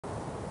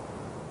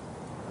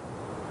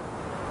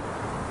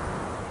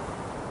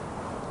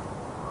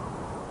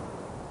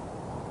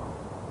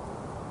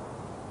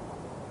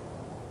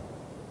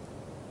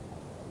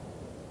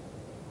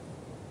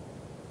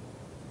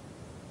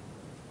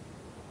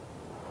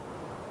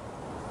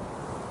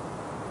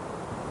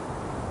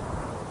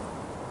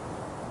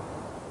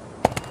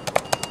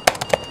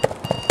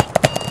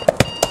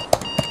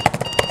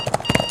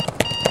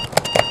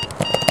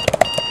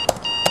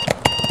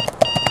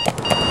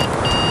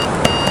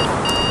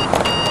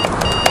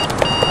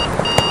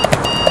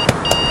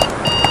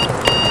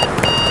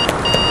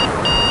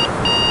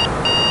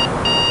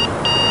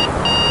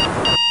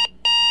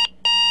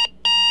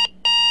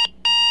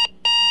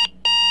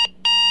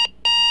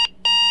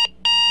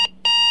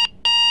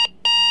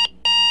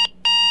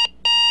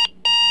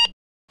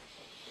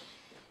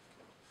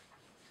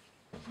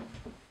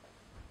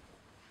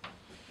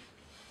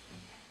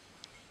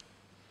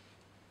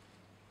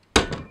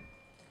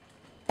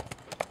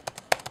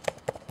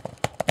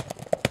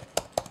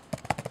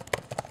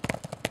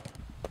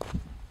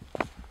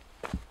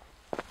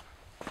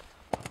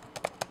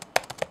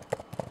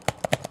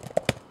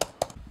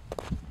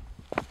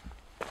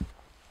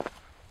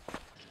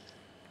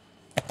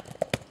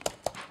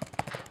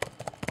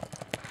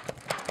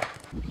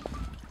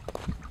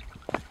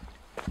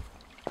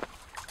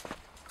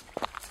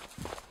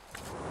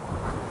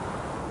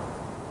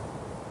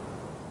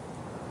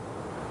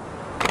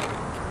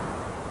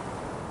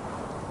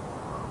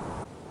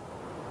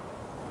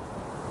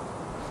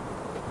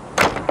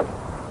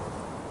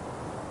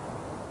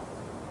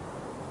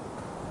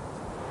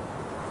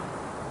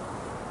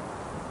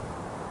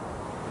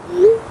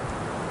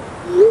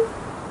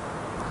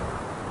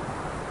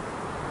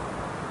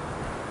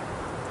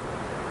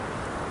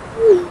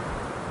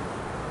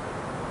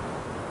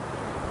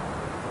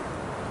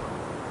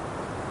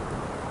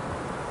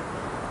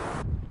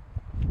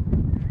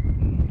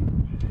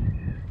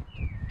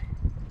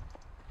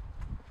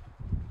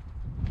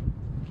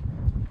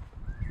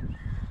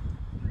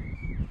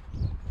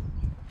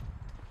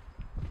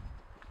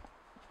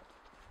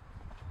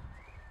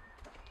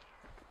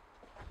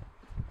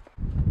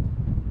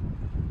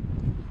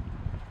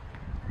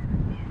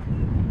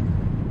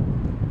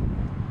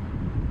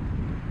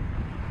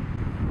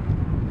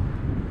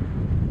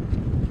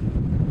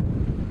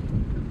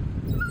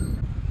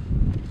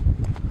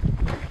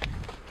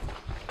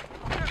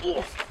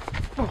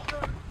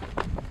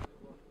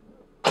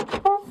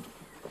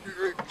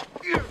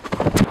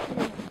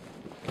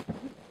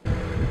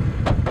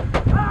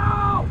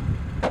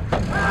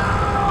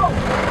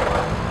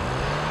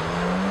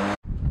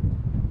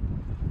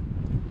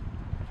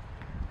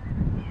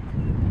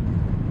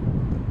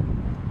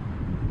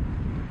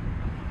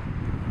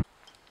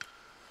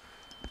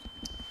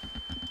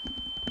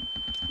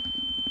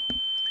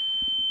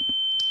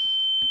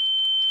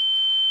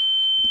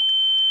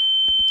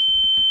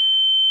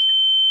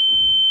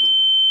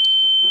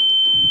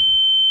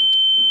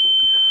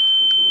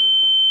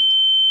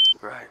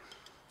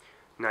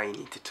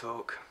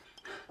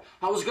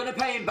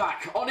paying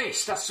back,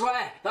 honest, I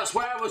swear. That's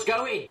where I was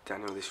going.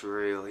 Daniel, this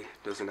really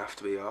doesn't have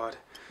to be hard.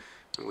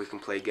 We can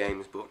play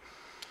games, but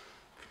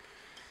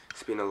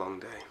it's been a long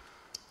day.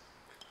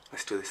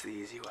 Let's do this the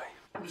easy way.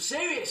 I'm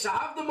serious, I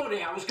have the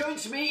money. I was going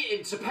to meet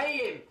him, to pay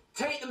him.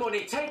 Take the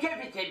money, take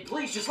everything.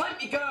 Please, just let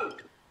me go.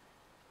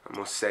 I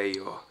must say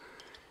your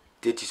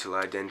digital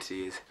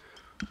identity is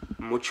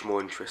much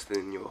more interesting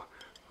than your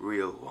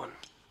real one.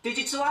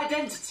 Digital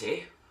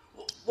identity?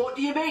 What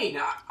do you mean?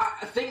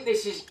 I think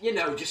this is, you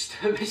know, just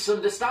a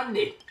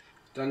misunderstanding.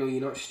 Daniel,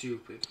 you're not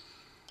stupid.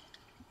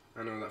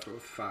 I know that for a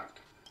fact.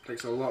 It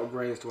takes a lot of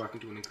brains to hack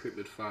into an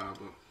encrypted file,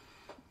 but...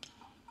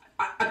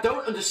 I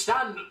don't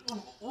understand.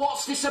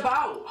 What's this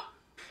about?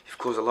 You've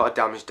caused a lot of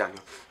damage, Daniel.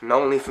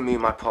 Not only for me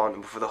and my partner,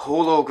 but for the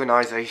whole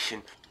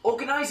organisation.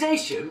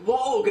 Organisation?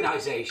 What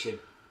organisation?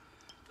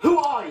 Who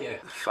are you?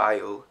 The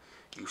file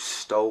you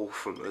stole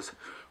from us.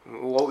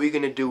 What were you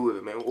going to do with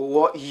it, man?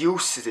 What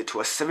use is it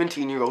to a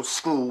 17-year-old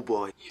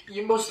schoolboy?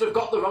 You must have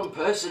got the wrong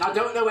person. I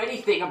don't know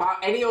anything about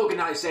any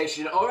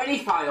organisation or any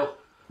file.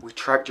 We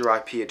tracked your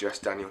IP address,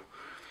 Daniel.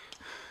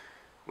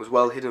 It was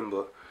well hidden,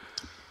 but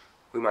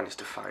we managed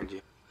to find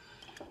you.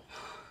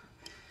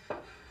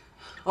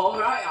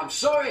 Alright, I'm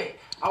sorry.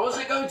 I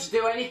wasn't going to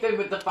do anything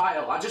with the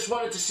file. I just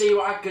wanted to see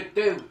what I could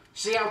do.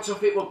 See how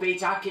tough it would be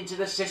to hack into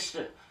the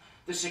system.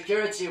 The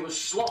security was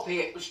sloppy.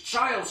 It was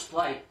child's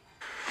play.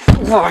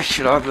 Why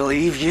should I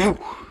believe you?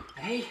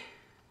 Hey,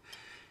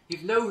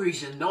 you've no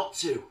reason not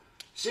to.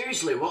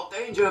 Seriously, what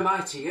danger am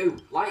I to you?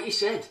 Like you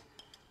said,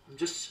 I'm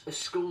just a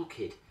school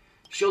kid.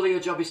 Surely your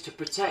job is to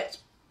protect,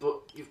 but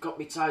you've got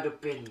me tied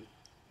up in...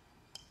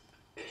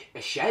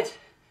 a shed?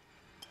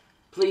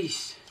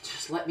 Please,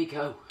 just let me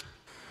go.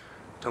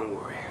 Don't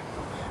worry.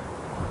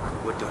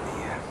 We're done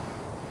here.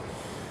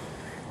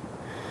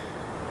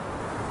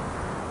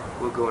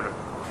 We're going on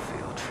a little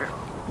field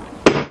trip.